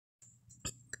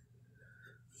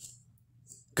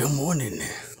Good morning,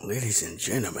 ladies and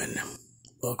gentlemen.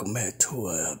 Welcome back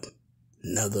to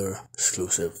another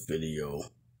exclusive video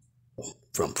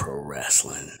from Pro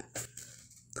Wrestling.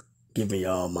 Giving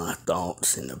y'all my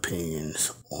thoughts and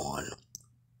opinions on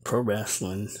pro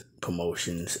wrestling,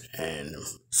 promotions, and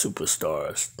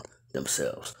superstars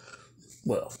themselves.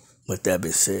 Well, with that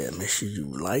being said, make sure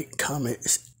you like,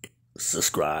 comment,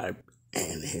 subscribe,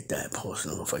 and hit that post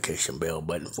notification bell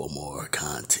button for more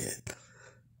content.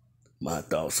 My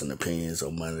thoughts and opinions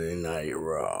on Monday Night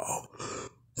Raw.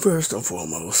 First and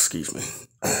foremost,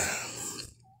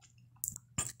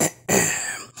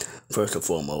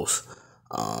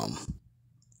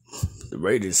 the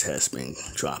ratings has been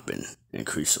dropping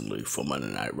increasingly for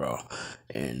Monday Night Raw,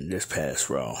 and this past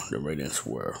Raw, the ratings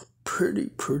were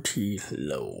pretty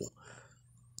low.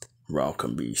 Raw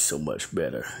can be so much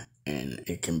better, and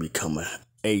it can become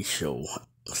a show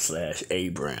 / a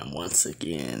brand once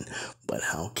again. But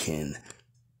how can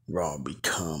Raw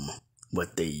become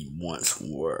what they once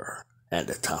were at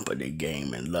the top of their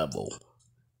game and level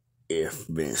if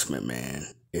Vince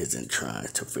McMahon isn't trying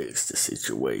to fix the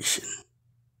situation?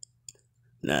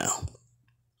 Now,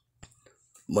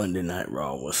 Monday Night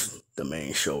Raw was the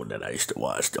main show that I used to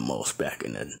watch the most back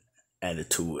in the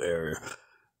Attitude Era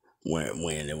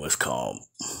when it was called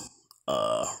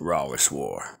Rawest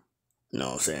War. You know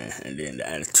what I'm saying? And then the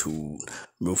Attitude,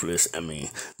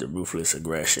 the Ruthless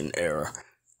Aggression era,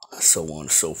 so on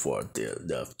and so forth.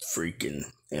 The freaking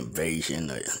invasion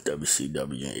of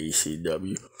WCW and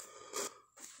ECW.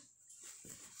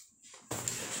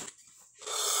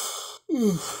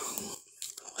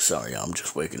 Sorry, I'm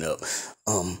just waking up.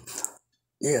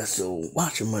 So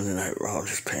watching Monday Night Raw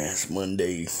this past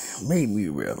Monday made me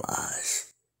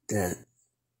realize that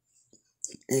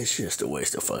it's just a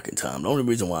waste of fucking time. The only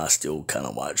reason why I still kind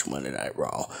of watch Monday Night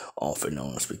Raw off and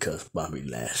on is because Bobby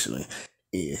Lashley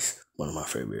is one of my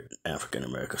favorite African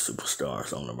American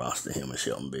superstars on the roster, him and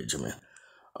Shelton Benjamin.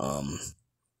 I'm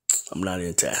not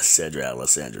into Cedric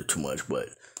Alexander too much, but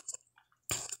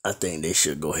I think they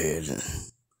should go ahead and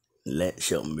let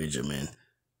Shelton Benjamin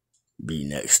be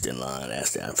next in line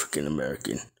as the African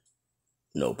American,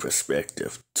 no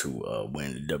perspective to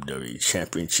win the WWE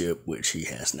Championship, which he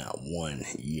has not won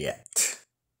yet.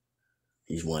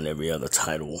 He's won every other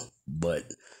title but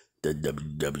the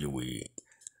WWE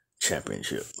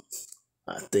Championship.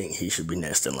 I think he should be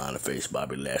next in line to face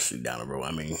Bobby Lashley down the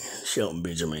road. Shelton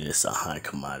Benjamin is a high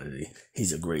commodity.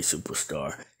 He's a great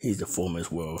superstar. He's the former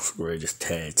world's greatest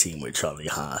tag team with Charlie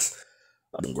Haas.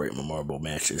 Some great memorable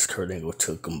matches. Kurt Angle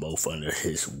took them both under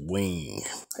his wing,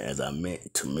 as I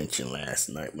meant to mention last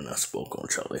night when I spoke on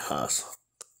Charlie Haas.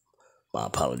 My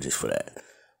apologies for that.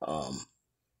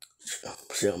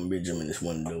 Shelton Benjamin is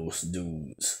one of those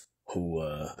dudes who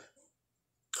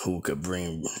could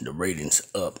bring the ratings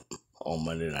up on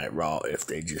Monday Night Raw if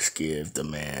they just give the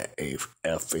man a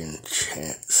effing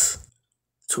chance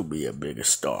to be a bigger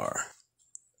star.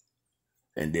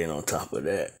 And then on top of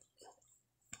that,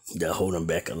 they're holding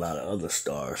back a lot of other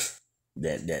stars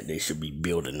that they should be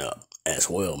building up as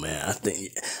well, man.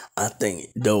 I think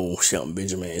though Shelton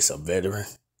Benjamin is a veteran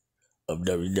of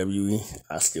WWE,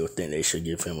 I still think they should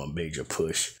give him a major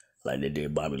push like they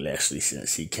did Bobby Lashley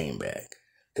since he came back.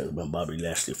 Because when Bobby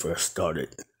Lashley first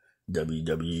started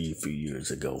WWE a few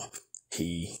years ago,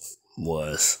 he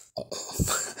was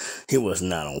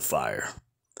not on fire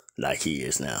like he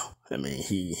is now.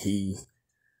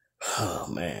 Oh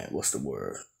man, what's the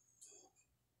word?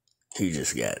 He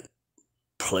just got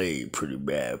played pretty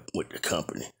bad with the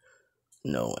company,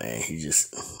 and he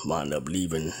just wound up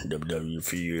leaving WWE a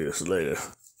few years later.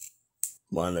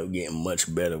 Wound up getting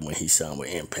much better when he signed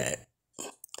with Impact.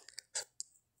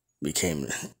 Became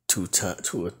 2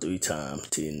 or 3 times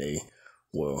TNA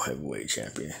World Heavyweight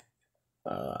Champion.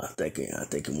 I think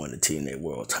he won the TNA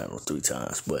World title 3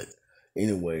 times. But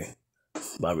anyway,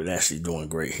 Bobby Lashley doing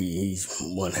great. He's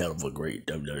one hell of a great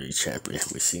WWE champion.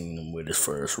 We've seen him with his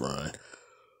first run.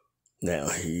 Now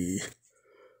he's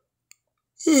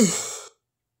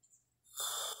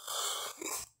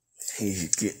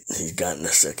gotten a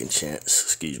second chance.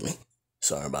 Excuse me.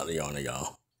 Sorry about the yawn,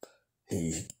 y'all.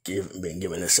 He's been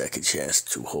given a second chance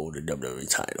to hold the WWE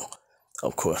title.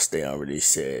 Of course, they already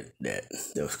said that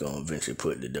they was going to eventually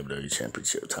put the WWE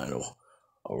Championship title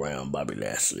around Bobby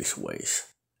Lashley's waist.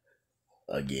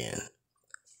 Again,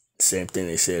 same thing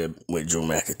they said with Drew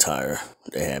McIntyre.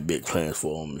 They had big plans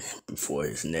for him before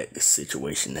his neck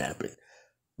situation happened.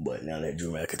 But now that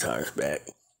Drew McIntyre's back,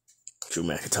 Drew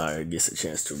McIntyre gets a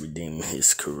chance to redeem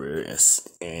his career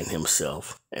and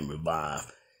himself and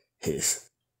revive his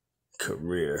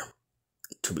career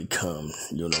to become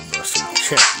Universal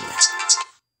Champion.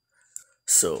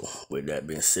 So, with that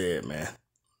being said, man,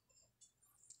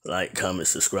 like, comment,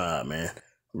 subscribe, man.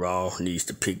 Raw needs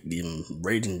to pick them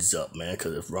ratings up, man,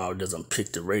 because if Raw doesn't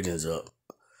pick the ratings up,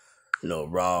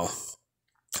 Raw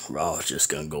is just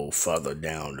gonna go further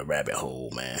down the rabbit hole,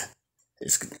 man.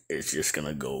 It's just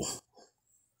gonna go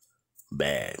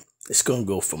bad. It's gonna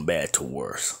go from bad to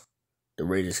worse. The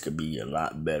ratings could be a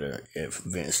lot better if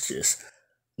Vince just,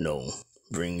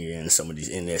 bring in some of these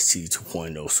NXT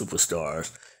 2.0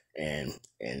 superstars and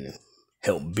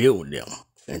help build them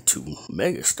into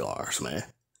megastars, man.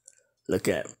 Look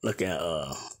at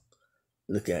the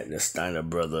Steiner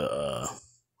brother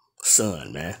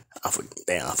son, man. I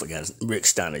forgot Rick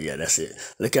Steiner. Yeah, that's it.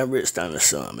 Look at Rick Steiner's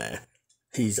son, man.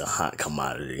 He's a hot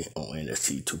commodity on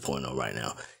NXT 2.0 right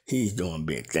now. He's doing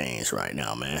big things right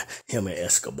now, man. Him and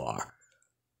Escobar.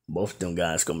 Both of them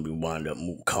guys gonna be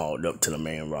called up to the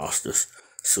main rosters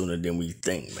sooner than we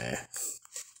think, man.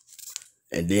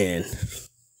 And then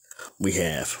we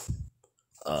have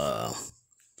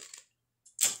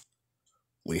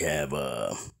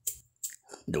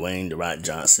Dwayne "The Rock"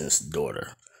 Johnson's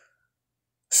daughter,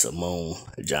 Simone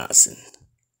Johnson.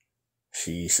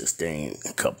 She sustained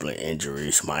a couple of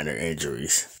injuries, minor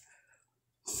injuries,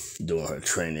 doing her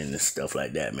training and stuff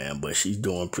like that, man. But she's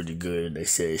doing pretty good. They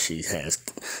say she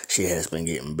has been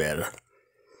getting better.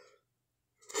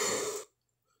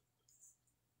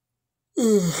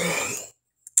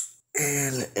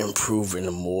 And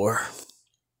improving more.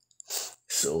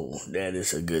 So that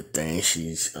is a good thing.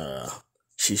 She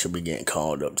should be getting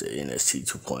called up to NXT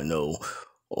 2.0,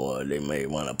 or they may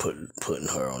want to putting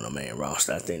her on the main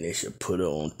roster. I think they should put her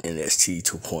on NXT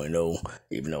 2.0,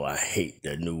 even though I hate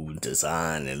the new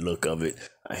design and look of it.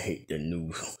 I hate the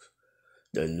new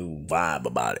vibe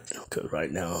about it, because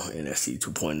right now NXT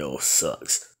 2.0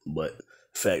 sucks. But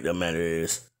the fact of the matter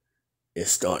is, it's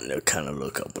starting to kind of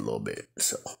look up a little bit,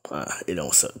 so it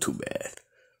don't suck too bad.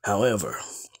 However,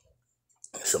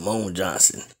 Simone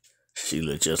Johnson, she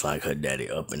looks just like her daddy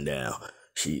up and down.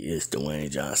 She is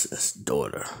Dwayne Johnson's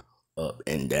daughter, up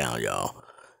and down, y'all.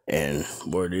 And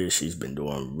word is, she's been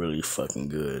doing really fucking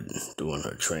good, doing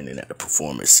her training at the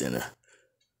Performance Center.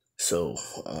 So,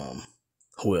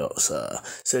 who else?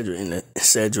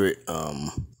 Cedric, I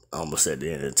almost said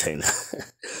the entertainer,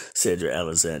 Cedric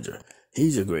Alexander.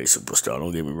 He's a great superstar,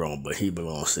 don't get me wrong, but he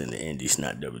belongs in the Indies,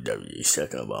 not WWE.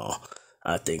 Second of all,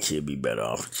 I think he'll be better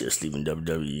off just leaving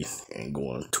WWE and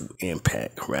going to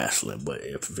Impact Wrestling. But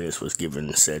if Vince was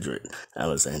giving Cedric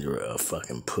Alexander a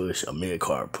fucking push, a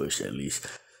mid-card push at least,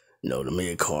 the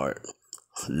mid-card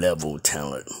level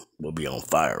talent will be on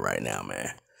fire right now,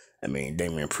 man. I mean,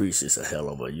 Damian Priest is a hell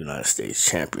of a United States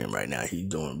champion right now. He's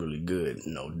doing really good.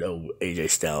 Though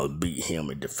AJ Styles beat him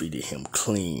and defeated him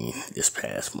clean this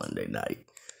past Monday night.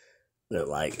 Look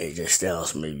like AJ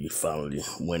Styles may be finally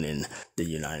winning the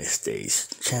United States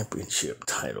Championship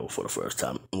title for the first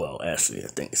time. Well, actually, I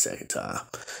think the second time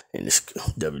in his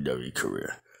WWE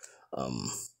career.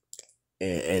 And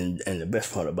the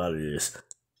best part about it is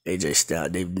AJ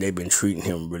Styles, they've been treating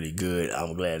him really good.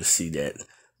 I'm glad to see that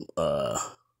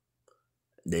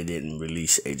they didn't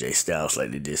release AJ Styles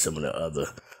like they did some of the other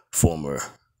former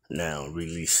now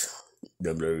released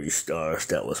WWE stars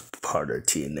that was part of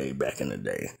TNA back in the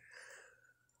day.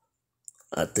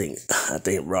 I think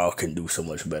Raw can do so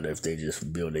much better if they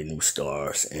just build their new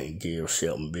stars and give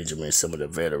Shelton Benjamin, some of the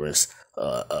veterans,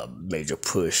 a major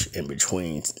push in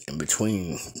between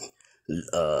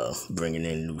bringing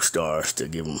in new stars to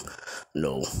give them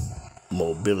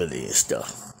mobility and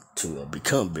stuff to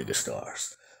become bigger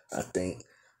stars. I think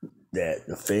that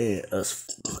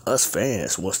us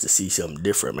fans wants to see something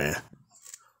different, man.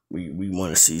 We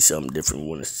want to see something different. We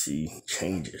want to see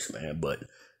changes, man. But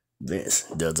Vince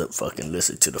doesn't fucking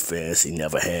listen to the fans. He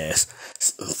never has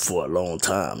for a long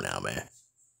time now, man.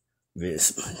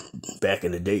 Vince, back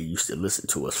in the day, used to listen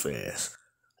to us fans.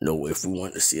 If we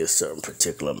want to see a certain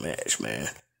particular match, man,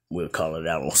 we'll call it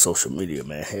out on social media,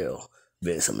 man. Hell,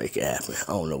 Vince will make it happen.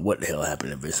 I don't know what the hell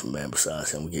happened to Vince, man,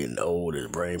 besides him getting old. His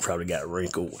brain probably got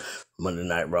wrinkled. Monday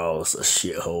Night Raw is a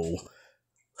shithole.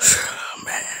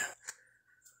 Man,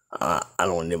 I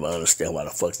don't even understand why the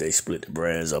fuck they split the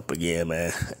brands up again,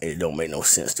 man. It don't make no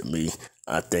sense to me.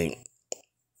 I think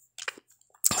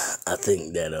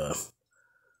that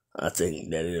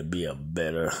it'll be a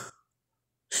better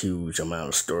huge amount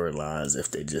of storylines if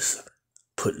they just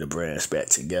put the brands back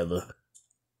together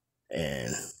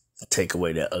and take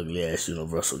away that ugly ass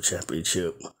Universal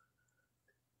Championship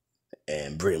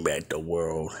and bring back the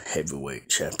World Heavyweight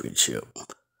Championship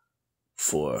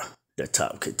for the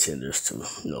top contenders to,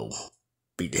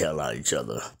 beat the hell out of each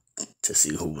other to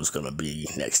see who was gonna be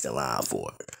next in line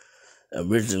for it.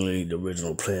 Originally, the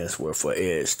original plans were for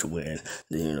Edge to win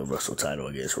the Universal title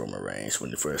against Roman Reigns when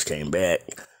he first came back.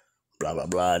 Blah, blah,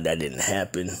 blah. That didn't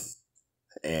happen.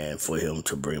 And for him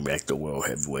to bring back the World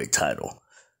Heavyweight title.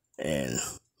 And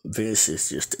Vince is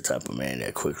just the type of man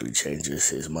that quickly changes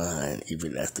his mind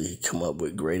even after he come up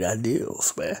with great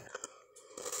ideals, man.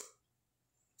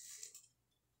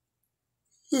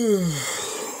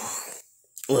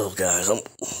 Well, guys,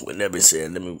 with that being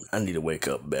said, I need to wake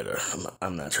up better.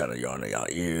 I'm not trying to yarn in y'all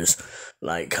ears.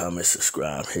 Like, comment,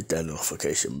 subscribe, hit that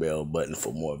notification bell button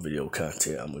for more video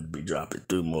content. I'm going to be dropping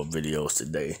 3 more videos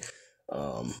today.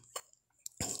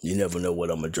 You never know what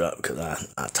I'm going to drop because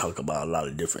I talk about a lot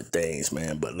of different things,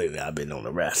 man. But lately, I've been on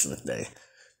the wrestling thing.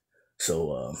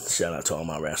 So, shout out to all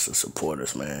my wrestling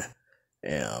supporters, man.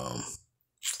 And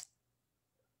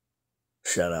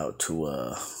shout out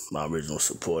to my original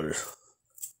supporters.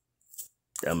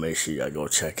 Y'all make sure y'all go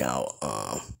check out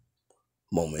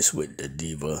Moments with the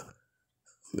Diva.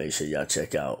 Make sure y'all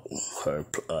check out her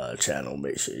channel.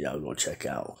 Make sure y'all go check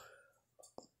out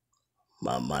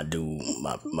my dude,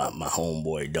 my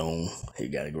homeboy Dome. He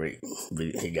got a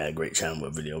great channel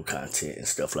with video content and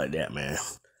stuff like that, man.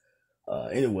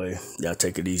 Anyway, y'all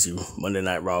take it easy. Monday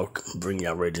Night Raw, bring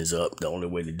y'all ratings up. The only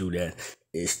way to do that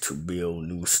is to build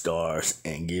new stars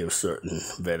and give certain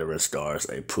veteran stars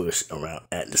a push around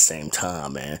at the same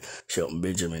time, man. Shelton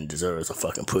Benjamin deserves a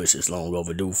fucking push. It's long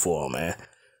overdue for him, man.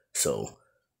 So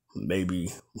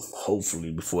maybe,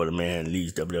 hopefully, before the man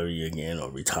leaves WWE again or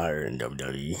retire in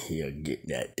WWE, he'll get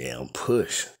that damn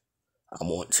push. I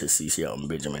want to see Shelton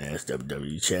Benjamin as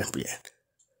WWE champion.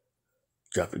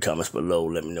 Drop your comments below.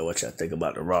 Let me know what y'all think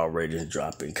about the Raw ratings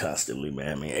dropping constantly,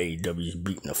 man. I mean, AEW's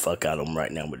beating the fuck out of them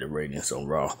right now with the ratings on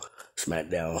Raw.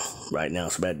 SmackDown, right now,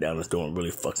 SmackDown is doing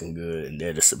really fucking good, and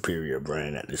they're the superior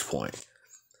brand at this point.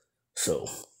 So,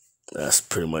 that's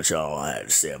pretty much all I had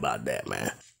to say about that,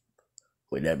 man.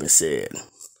 With that being said,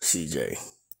 CJ,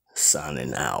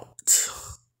 signing out.